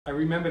I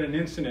remembered an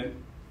incident,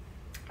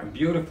 a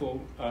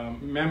beautiful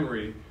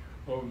memory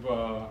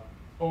of,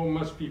 it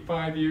must be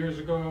 5 years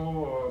ago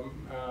or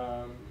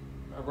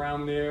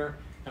around there,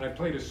 and I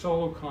played a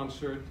solo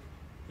concert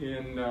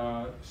in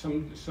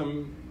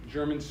some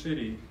German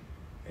city,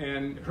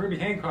 and Herbie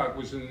Hancock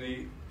was in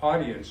the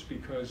audience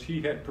because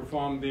he had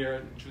performed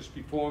there just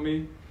before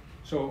me.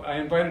 So I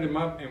invited him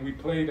up and we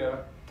played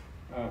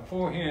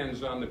four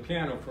hands on the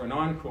piano for an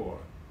encore.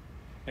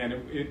 And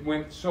it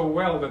went so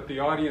well that the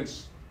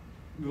audience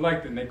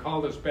liked it, and they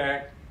called us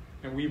back,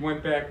 and we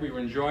went back, we were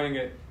enjoying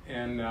it,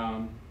 and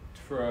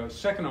for a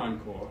second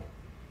encore.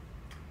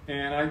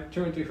 And I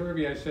turned to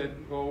Herbie, I said,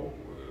 well,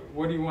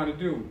 what do you want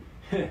to do?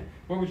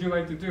 What would you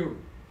like to do?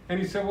 And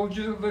he said, well,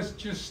 let's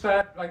just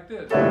start like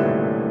this.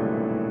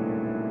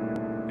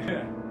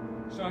 Yeah.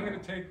 So I'm going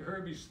to take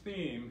Herbie's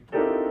theme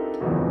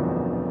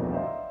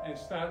and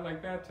start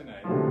like that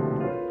tonight,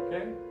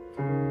 okay?